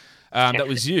 Okay. That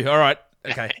was you. All right.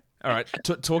 Okay. All right.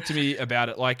 Talk to me about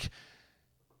it. Like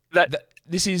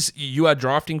this is, you are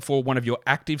drafting for one of your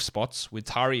active spots with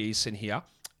Tari Eason here.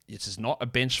 This is not a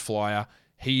bench flyer.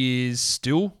 He is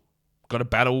still got to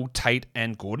battle Tate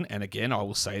and Gordon. And again, I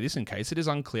will say this in case it is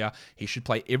unclear. He should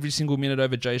play every single minute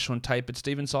over Jae'Sean Tate, but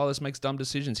Stephen Silas makes dumb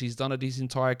decisions. He's done it his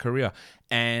entire career.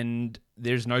 And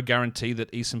there's no guarantee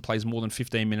that Eason plays more than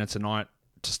 15 minutes a night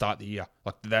to start the year.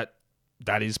 Like that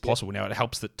is possible. Now, it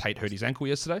helps that Tate hurt his ankle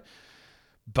yesterday.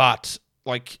 But,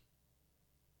 like,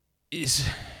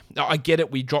 I get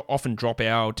it. We often drop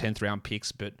our 10th round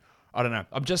picks, but I don't know.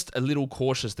 I'm just a little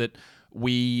cautious that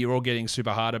we are all getting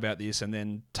super hard about this, and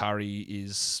then Tari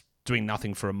is doing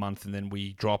nothing for a month, and then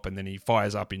we drop, and then he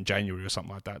fires up in January or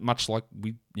something like that. Much like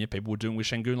people were doing with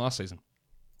Şengün last season.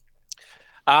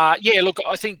 Look,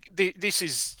 I think this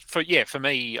is for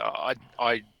me.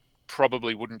 I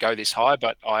probably wouldn't go this high,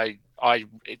 but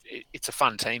it's a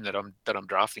fun team that I'm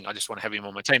drafting. I just want to have him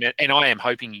on my team, and I am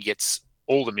hoping he gets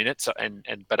all the minutes.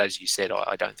 But as you said,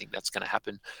 I don't think that's going to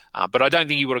happen. But I don't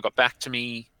think he would have got back to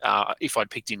me if I'd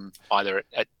picked him either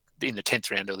in the 10th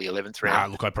round or the 11th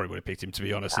round. Look, I probably would have picked him, to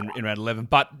be honest, in round 11.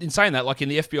 But in saying that, like in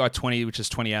the FBI 20, which is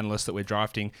 20 analysts that we're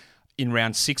drafting, in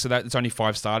round 6 of that, it's only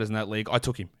 5 starters in that league. I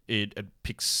took him. It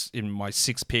picks in my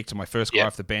 6th pick to my first guy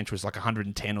off the bench was like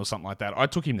 110 or something like that. I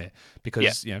took him there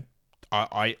because,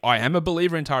 I am a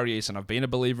believer in Tari Eason. I've been a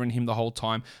believer in him the whole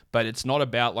time, but it's not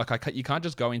about you can't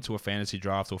just go into a fantasy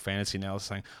draft or fantasy analysis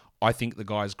saying, I think the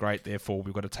guy's great, therefore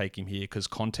we've got to take him here, because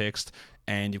context,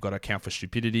 and you've got to account for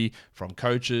stupidity from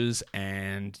coaches,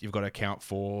 and you've got to account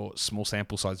for small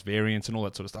sample size variance and all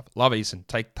that sort of stuff. Love Eason.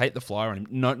 Take the flyer on him.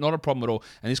 No, not a problem at all.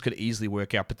 And this could easily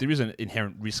work out, but there is an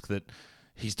inherent risk that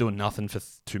he's doing nothing for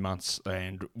 2 months,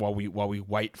 and while we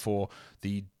wait for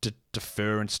the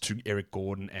deference to Eric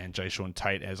Gordon and Jae'Sean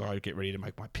Tate as I get ready to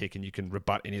make my pick, and you can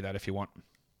rebut any of that if you want.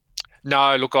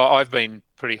 No, look, I've been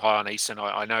pretty high on Eason.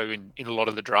 I know in a lot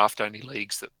of the draft-only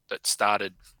leagues that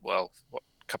started, a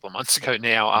couple of months ago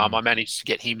now, I managed to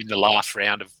get him in the last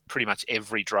round of pretty much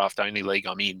every draft-only league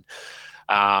I'm in.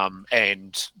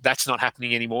 And that's not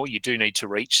happening anymore. You do need to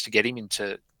reach to get him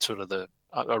into sort of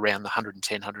around the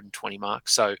 110, 120 mark.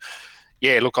 So,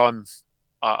 look,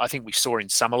 I think we saw in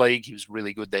Summer League, he was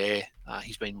really good there.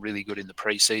 He's been really good in the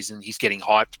preseason. He's getting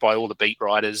hyped by all the beat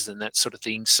writers and that sort of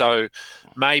thing. So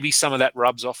maybe some of that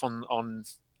rubs off on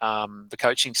the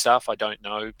coaching staff. I don't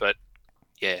know, but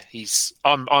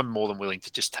I'm more than willing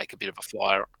to just take a bit of a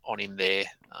flyer on him there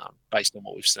based on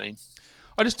what we've seen.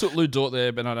 I just took Lou Dort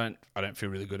there, but I don't feel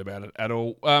really good about it at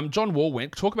all. John Wall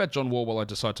went. Talk about John Wall while I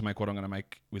decide to make what I'm going to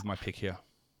make with my pick here.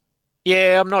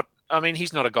 Yeah,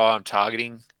 he's not a guy I'm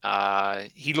targeting.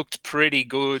 He looked pretty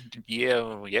good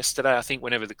yesterday, I think,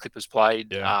 whenever the Clippers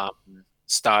played. Yeah.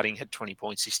 Starting at 20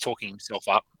 points. He's talking himself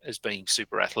up as being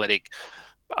super athletic.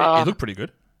 He looked pretty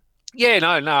good. Yeah,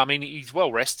 no. I mean, he's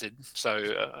well rested,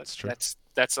 so That's true.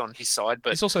 That's on his side. But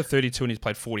he's also 32 and he's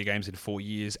played 40 games in 4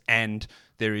 years. And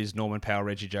there is Norman Powell,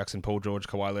 Reggie Jackson, Paul George,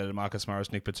 Kawhi Leonard, Marcus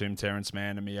Morris, Nick Batum, Terrence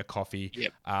Mann, Amir Coffey.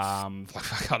 Yep. I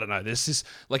don't know. This is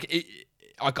like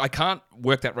I can't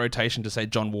work that rotation to say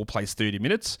John Wall plays 30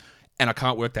 minutes, and I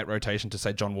can't work that rotation to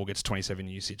say John Wall gets 27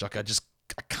 usage. Like I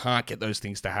can't get those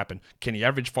things to happen. Can he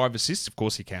average 5 assists? Of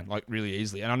course he can, like really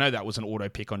easily. And I know that was an auto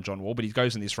pick on John Wall, but he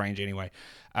goes in this range anyway.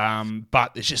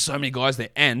 But there's just so many guys there.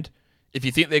 And if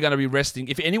you think they're going to be resting,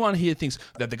 if anyone here thinks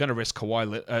that they're going to rest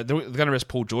Kawhi, they're going to rest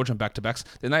Paul George on back-to-backs,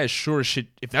 then they are sure as shit.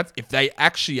 If they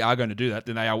actually are going to do that,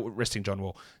 then they are resting John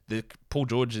Wall. Paul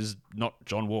George is not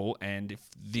John Wall, and if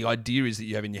the idea is that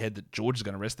you have in your head that George is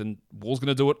going to rest, then Wall's going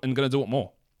to do it and going to do it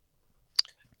more.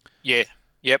 Yeah.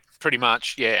 Yep, pretty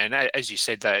much. Yeah, and as you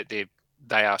said,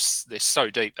 they're so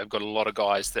deep. They've got a lot of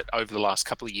guys that over the last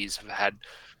couple of years have had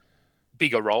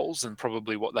bigger roles than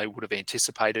probably what they would have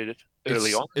anticipated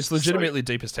early on. It's legitimately the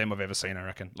deepest team I've ever seen, I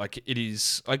reckon. Like it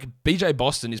is like BJ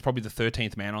Boston is probably the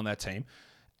 13th man on that team,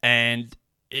 and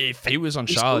if he was on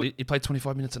Charlotte, he played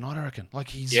 25 minutes a night, I reckon. Like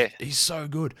he's so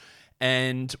good.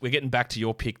 And we're getting back to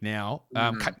your pick now.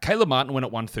 Caleb Martin went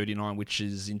at 139, which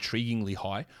is intriguingly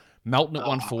high. Melton at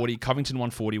 140, Covington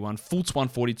 141, Fultz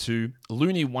 142,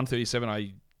 Looney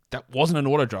 137. That wasn't an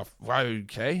auto draft.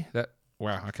 Okay. That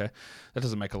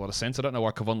doesn't make a lot of sense. I don't know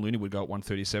why Kevon Looney would go at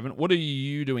 137. What are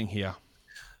you doing here?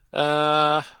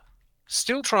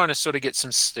 Still trying to sort of get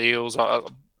some steals. I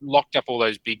locked up all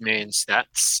those big man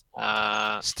stats.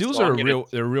 Steals are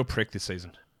a real prick this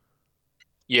season.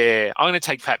 Yeah, I'm going to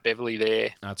take Pat Beverly there.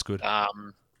 That's good.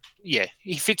 Yeah,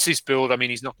 he fits this build. I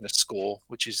mean, he's not going to score,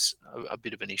 which is a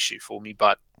bit of an issue for me,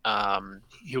 but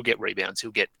he'll get rebounds, he'll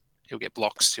get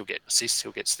blocks, he'll get assists,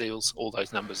 he'll get steals, all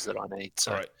those numbers that I need.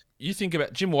 So, all right. You think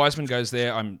about Jim Wiseman goes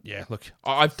there. Look,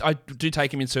 I do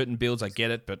take him in certain builds. I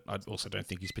get it, but I also don't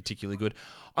think he's particularly good.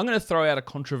 I'm going to throw out a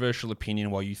controversial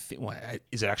opinion while you think,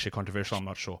 is it actually controversial? I'm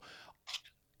not sure.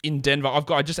 In Denver,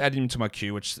 I just added him to my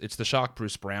queue, which it's the Shark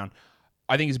Bruce Brown.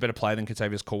 I think he's a better player than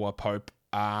Kentavious Caldwell-Pope.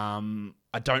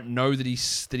 I don't know that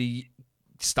he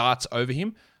starts over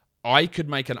him. I could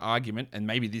make an argument, and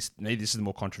maybe this is the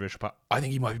more controversial part. I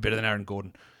think he might be better than Aaron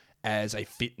Gordon as a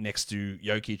fit next to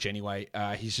Jokic anyway.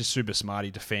 He's just super smart.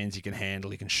 He defends, he can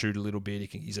handle, he can shoot a little bit.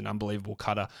 He's an unbelievable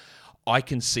cutter. I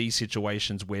can see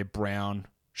situations where Brown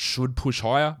should push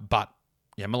higher, but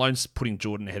Malone's putting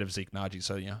Jordan ahead of Zeke Naji,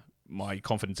 so my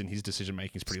confidence in his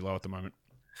decision-making is pretty low at the moment.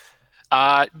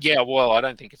 Well, I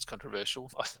don't think it's controversial.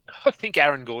 I think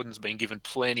Aaron Gordon's been given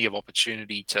plenty of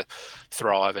opportunity to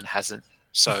thrive and hasn't.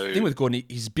 So the thing with Gordon,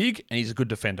 he's big and he's a good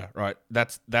defender, right?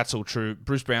 That's all true.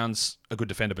 Bruce Brown's a good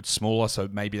defender, but smaller, so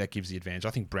maybe that gives the advantage.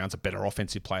 I think Brown's a better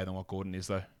offensive player than what Gordon is,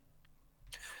 though.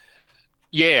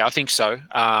 Yeah, I think so.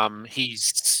 I mean,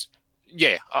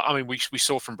 we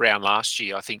saw from Brown last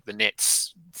year. I think the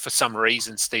Nets, for some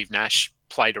reason, Steve Nash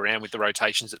played around with the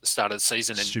rotations at the start of the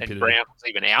season, and Brown was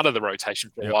even out of the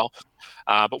rotation for a while.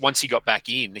 But once he got back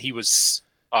in, he was,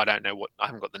 I don't know what, I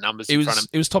haven't got the numbers in front of me.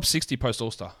 It was top 60 post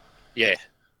All-Star. Yeah.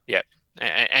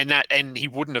 And he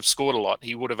wouldn't have scored a lot.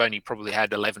 He would have only probably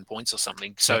had 11 points or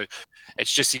something. So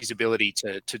it's just his ability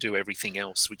to do everything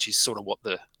else, which is sort of what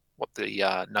the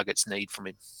Nuggets need from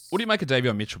him. What do you make of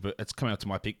Davion Mitchell? But it's coming out to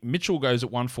my pick. Mitchell goes at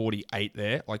 148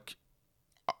 there. Like,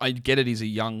 I get it. He's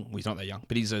he's not that young,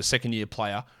 but he's a second-year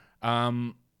player. I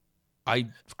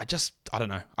don't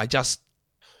know.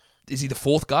 Is he the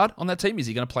fourth guard on that team? Is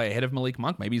he going to play ahead of Malik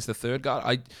Monk? Maybe he's the third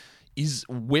guard.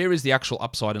 Where is the actual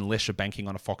upside unless you're banking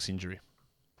on a Fox injury?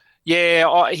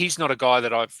 Yeah, he's not a guy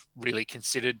that I've really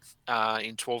considered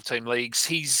in 12-team leagues.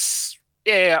 He's,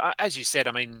 as you said,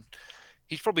 I mean,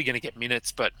 he's probably going to get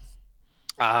minutes, but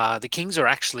the Kings are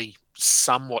actually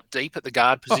somewhat deep at the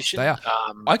guard position. They are.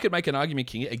 I could make an argument,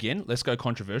 King. Again, let's go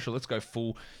controversial. Let's go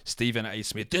full Stephen A.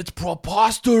 Smith. That's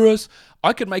preposterous.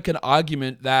 I could make an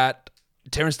argument that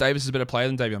Terrence Davis is a better player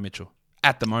than Davion Mitchell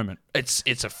at the moment. It's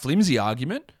a flimsy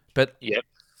argument, but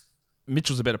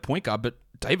Mitchell's a better point guard, but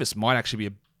Davis might actually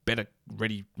be a better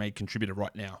ready-made contributor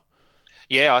right now.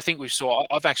 Yeah, I think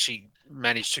I've actually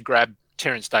managed to grab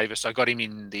Terrence Davis. I got him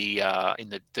in the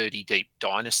 30 deep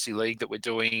dynasty league that we're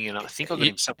doing, and I think I got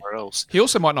him somewhere else. He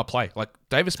also might not play. Like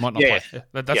Davis might not play.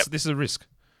 Yeah, this is a risk.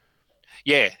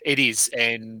 Yeah, it is.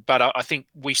 But I think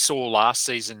we saw last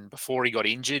season before he got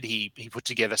injured, he put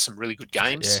together some really good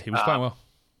games. Yeah, he was playing well.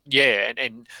 Yeah,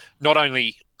 and not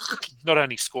only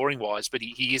scoring wise, but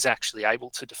he is actually able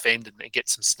to defend and get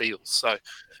some steals. So,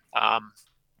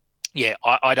 yeah,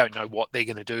 I don't know what they're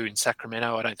going to do in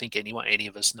Sacramento. I don't think any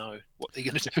of us know what they're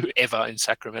going to do ever in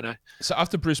Sacramento. So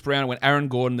after Bruce Brown, it went Aaron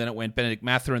Gordon, then it went Benedict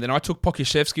Mather, and then I took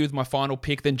Pokusevski with my final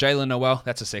pick, then Jalen Noel.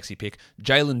 That's a sexy pick.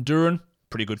 Jalen Duren,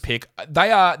 pretty good pick.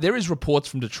 There is reports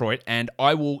from Detroit, and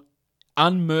I will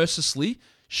unmercilessly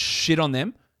shit on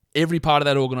them, every part of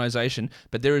that organization,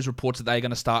 but there is reports that they're going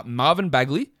to start Marvin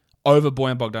Bagley over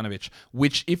Bojan Bogdanovic,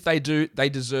 which if they do, they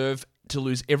deserve to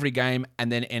lose every game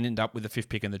and then end up with the 5th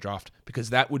pick in the draft, because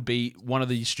that would be one of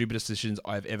the stupidest decisions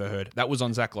I've ever heard. That was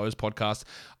on Zach Lowe's podcast.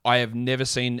 I have never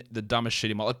seen the dumbest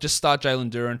shit in my life. Just start Jalen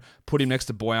Duren, put him next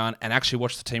to Bojan, and actually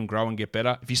watch the team grow and get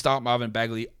better. If you start Marvin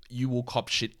Bagley, you will cop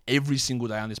shit every single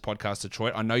day on this podcast,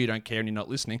 Detroit. I know you don't care and you're not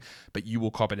listening, but you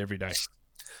will cop it every day.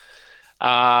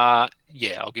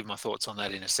 Yeah, I'll give my thoughts on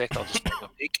that in a sec. I'll just make my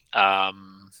pick.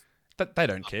 They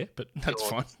don't care, but that's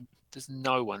fine. There's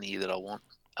no one here that I want.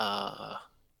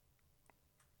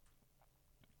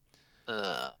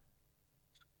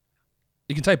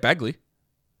 You can take Bagley.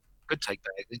 Could take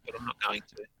Bagley, but I'm not going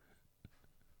to.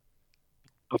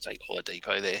 I'll take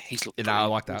Oladipo there. He's looked. I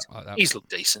like that. He's looked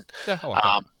decent. Yeah, I like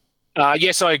that.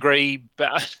 Yes, I agree,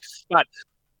 but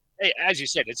as you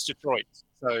said, it's Detroit,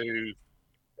 so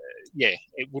yeah,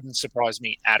 it wouldn't surprise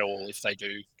me at all if they do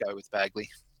go with Bagley.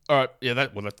 All right, yeah,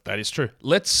 that is true.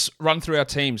 Let's run through our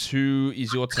teams. Who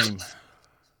is your team?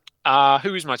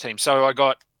 Who is my team? So I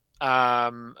got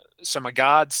my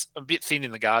guards, a bit thin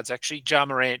in the guards actually. Ja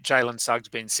Morant, Jalen Suggs,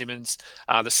 Ben Simmons.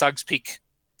 The Suggs pick,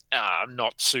 I'm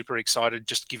not super excited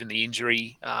just given the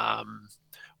injury.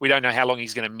 We don't know how long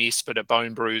he's going to miss, but a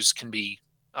bone bruise can be,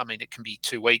 it can be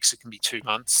 2 weeks, it can be 2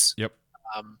 months. Yep.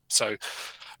 So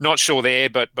not sure there,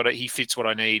 but he fits what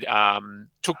I need.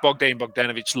 Took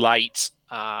Bogdanovic late.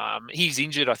 He's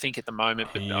injured, I think, at the moment,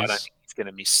 but I don't think he's going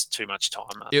to miss too much time.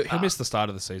 He'll miss the start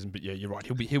of the season, but yeah, you're right.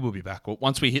 He will be back. Well,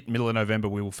 once we hit middle of November,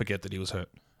 we will forget that he was hurt.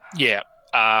 Yeah.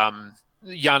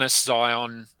 Giannis,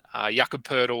 Zion, Jakob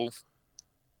Poeltl,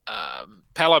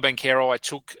 Paolo Banchero. I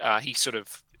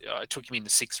took him in the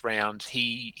 6th round.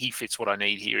 He fits what I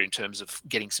need here in terms of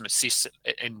getting some assists,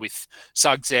 and with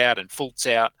Suggs out and Fultz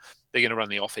out, they're going to run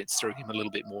the offense through him a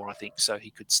little bit more, I think, so he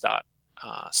could start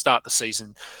the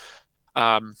season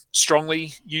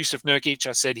strongly. Yusuf Nurkic,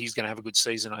 I said he's going to have a good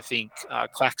season, I think.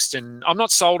 Claxton, I'm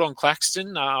not sold on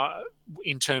Claxton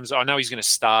in terms of, I know he's going to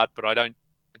start, but I don't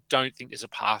think there's a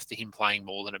path to him playing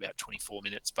more than about 24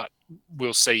 minutes, but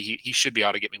we'll see. He should be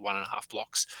able to get me 1.5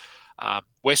 blocks.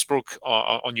 Westbrook,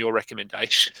 on your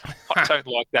recommendation, I don't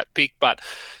like that pick, but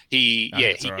he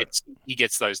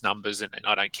gets those numbers, and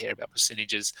I don't care about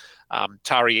percentages.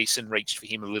 Tari Eason reached for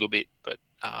him a little bit, but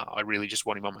I really just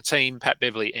want him on my team. Pat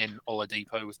Beverly and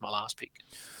Oladipo with my last pick.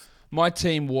 My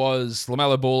team was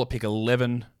LaMelo Ball at pick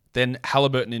 11, then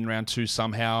Halliburton in round 2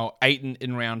 somehow, Ayton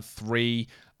in round 3,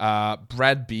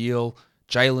 Brad Beal,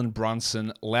 Jalen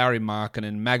Brunson, Lauri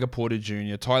Markkanen, Maga Porter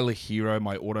Jr., Tyler Hero,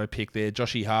 my auto pick there,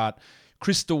 Joshy Hart,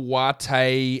 Chris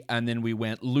Duarte, and then we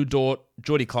went Lou Dort,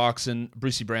 Jordy Clarkson,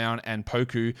 Brucey Brown, and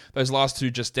Poku. Those last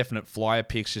 2 just definite flyer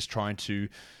picks, just trying to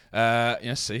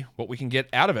see what we can get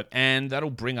out of it. And that'll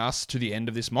bring us to the end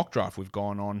of this mock draft. We've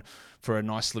gone on for a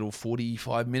nice little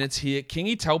 45 minutes here.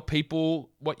 Kingy, tell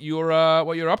people what you're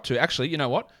up to. Actually, you know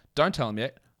what? Don't tell them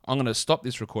yet. I'm going to stop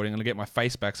this recording. I'm going to get my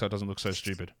face back so it doesn't look so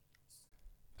stupid.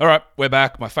 All right, we're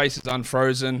back. My face is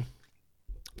unfrozen.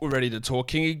 We're ready to talk.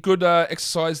 Kingy, good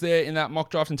exercise there in that mock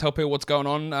draft, and tell people what's going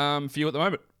on for you at the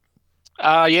moment.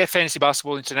 Yeah, Fantasy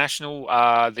Basketball International.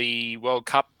 The World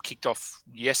Cup kicked off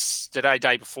yesterday,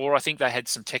 day before. I think they had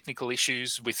some technical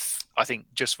issues with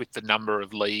the number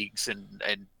of leagues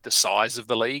and the size of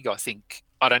the league.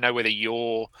 I don't know whether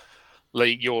your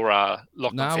league, your Locked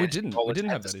On we Fantasy didn't. We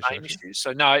didn't have that issue.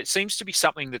 So no, it seems to be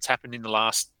something that's happened in the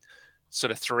last sort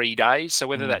of 3 days. So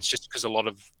whether that's just because a lot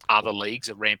of other leagues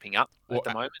are ramping up at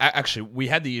the moment. Actually, we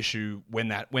had the issue when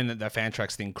the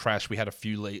Fantrax thing crashed. We had a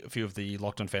few of the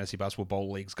Locked On Fantasy Basketball Bowl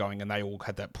leagues going, and they all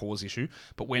had that pause issue.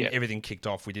 But when everything kicked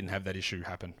off, we didn't have that issue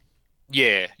happen.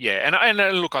 Yeah. And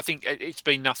look, I think it's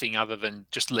been nothing other than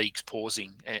just leagues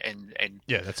pausing and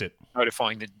yeah, that's it.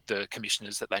 Notifying the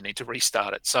commissioners that they need to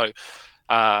restart it. So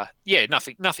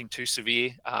nothing too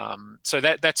severe. So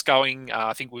that's going.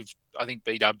 I think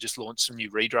B-Dub just launched some new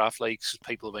redraft leagues.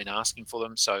 People have been asking for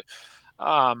them. So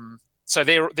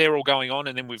they're all going on,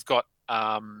 and then we've got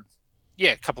a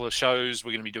couple of shows.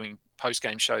 We're going to be doing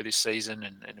post-game show this season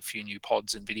and a few new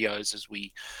pods and videos as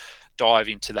we dive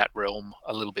into that realm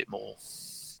a little bit more.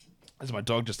 As my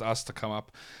dog just asked to come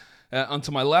up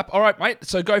onto my lap. All right, mate.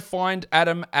 So go find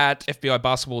Adam at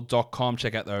FBIBasketball.com.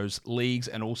 Check out those leagues,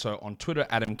 and also on Twitter,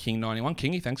 AdamKing91.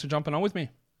 Kingy, thanks for jumping on with me.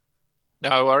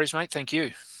 No worries, mate. Thank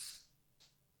you.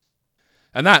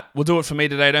 And that will do it for me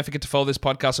today. Don't forget to follow this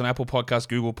podcast on Apple Podcasts,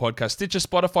 Google Podcasts, Stitcher,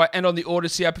 Spotify, and on the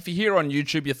Odyssey app. If you're here on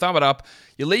YouTube, you thumb it up.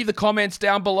 You leave the comments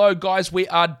down below. Guys, we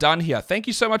are done here. Thank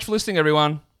you so much for listening,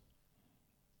 everyone.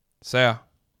 See ya.